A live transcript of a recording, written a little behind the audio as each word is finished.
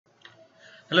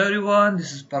Hello everyone,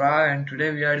 this is Parag and today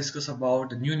we are discuss about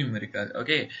the new numerical.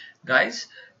 Okay, guys,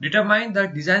 determine the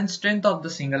design strength of the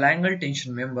single angle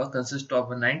tension member consists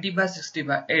of a 90 by 60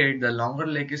 by 8. The longer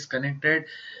leg is connected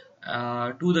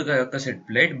to the cassette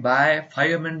plate by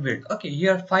 5 mm weld. Okay,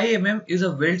 here 5 mm is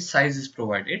a weld size is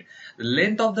provided. The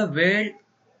length of the weld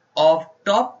of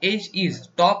top edge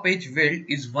weld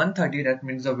is 130. That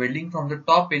means the welding from the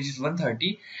top edge is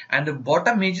 130 and the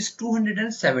bottom edge is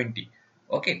 270.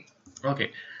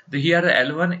 Okay, here the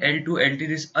L1 L2 LT,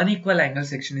 this unequal angle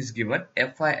section is given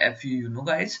FI FU, you know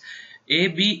guys. A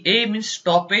means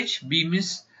top edge, B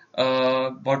means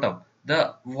bottom.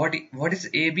 The what is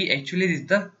AB actually is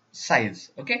the size.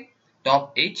 Okay,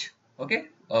 top edge, okay,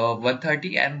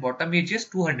 130 and bottom edge is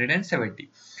 270.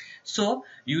 So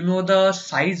you know the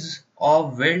size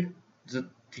of weld, the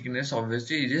thickness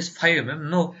obviously it is 5 mm.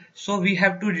 No, so we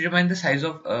have to determine the size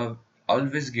of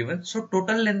always given. So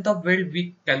total length of weld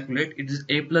we calculate, it is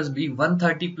A plus B,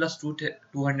 130 plus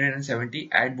 270,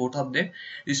 add both of them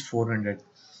is 400.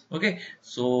 Okay,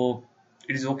 so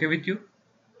it is okay with you.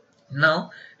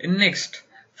 Now in next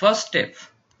first step,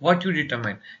 what you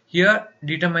determine here,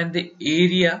 determine the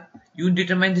area. You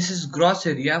determine this is gross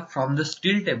area from the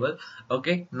steel table.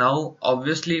 Okay, now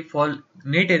obviously for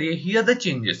net area here the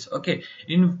changes. Okay,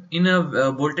 in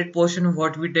a bolted portion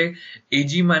what we take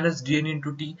Ag minus Dn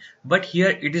into T, but here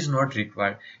it is not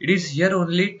required. It is here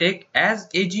only take as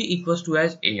Ag equals to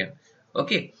as An.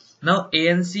 Okay, now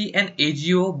ANC and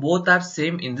AGO both are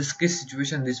same in this case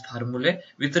situation, this formula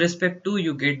with respect to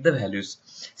you get the values.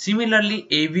 Similarly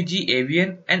AVG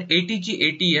AVN and ATG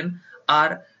ATN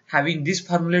are having this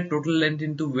formula, total length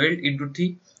into weld into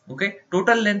T. Okay,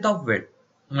 total length of weld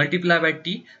multiply by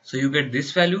T, so you get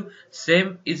this value.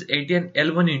 Same is ATN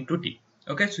L1 into T.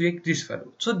 Okay, so you get this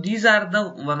value. So these are the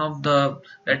one of the,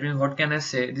 that means what can I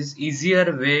say, this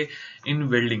easier way in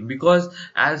welding, because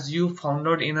as you found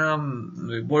out in a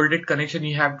bolted connection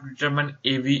you have to determine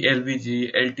AV,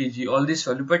 LVG, LTG, all this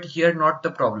value, but here not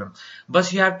the problem.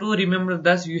 But you have to remember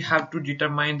this, you have to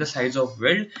determine the size of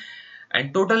weld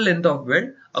and total length of weld.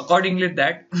 Accordingly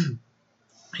that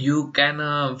you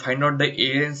can find out the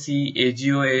ANC,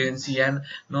 AGO, ANC, and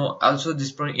no, also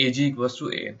this point AG equals to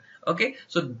AN. Okay,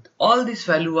 so all these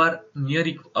value are near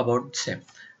about same.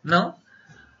 Now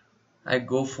I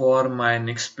go for my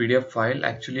next PDF file.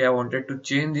 Actually I wanted to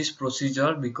change this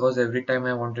procedure because every time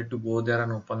I wanted to go there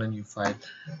and open a new file.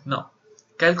 Now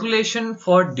calculation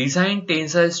for design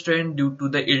tensile strength due to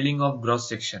the yielding of gross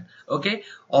section. Okay,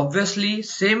 obviously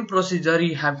same procedure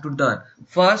you have to done.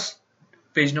 First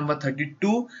page number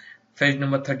 32, page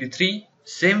number 33,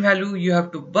 same value you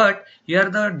have to, but here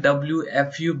the W,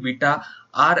 Fu, beta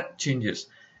are changes.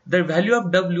 The value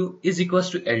of W is equals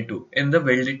to L2 in the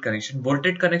welded connection.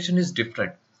 Bolted connection is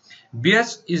different.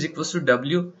 BS is equals to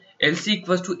W, LC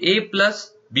equals to A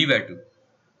plus B by 2.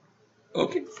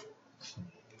 Okay,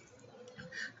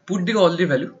 put the all the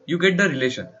value, you get the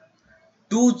relation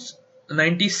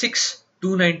 296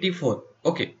 294.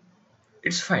 Okay,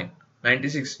 it's fine.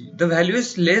 96, the value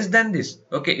is less than this.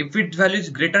 Okay, if its value is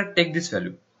greater, take this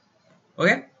value.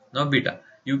 Okay, now beta,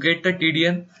 you get the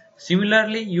TDN.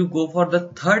 Similarly you go for the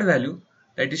third value,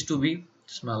 that is to be,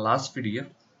 it's my last video,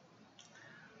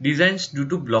 designs due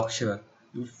to block shear.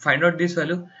 You find out this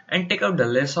value and take out the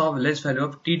less value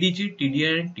of TDG,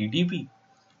 TDN and TDP.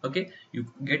 Okay, you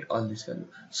get all this value.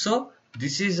 So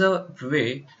this is a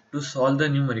way to solve the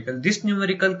numerical. This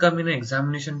numerical come in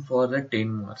examination for the 10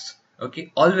 marks.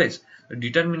 Okay, always the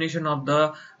determination of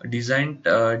the design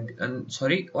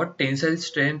or tensile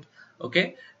strength.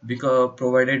 Okay, because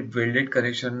provided welded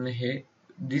connection. Hey,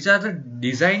 these are the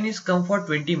design is come for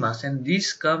 20 marks and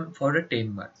these come for the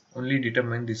 10 marks. Only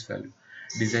determine this value,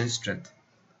 design strength.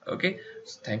 Okay,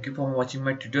 so thank you for watching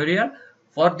my tutorial.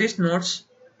 For these notes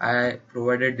I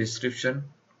provided description,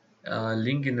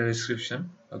 link in the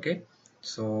description. Okay,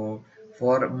 so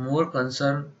for more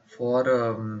concern,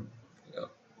 for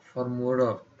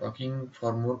more talking,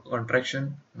 for more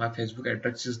contraction, my Facebook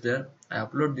address is there. I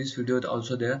upload this video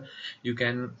also there. You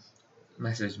can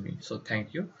message me. So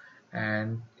thank you.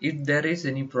 And if there is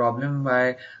any problem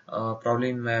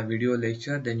in my video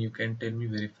lecture, then you can tell me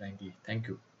very frankly. Thank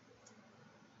you.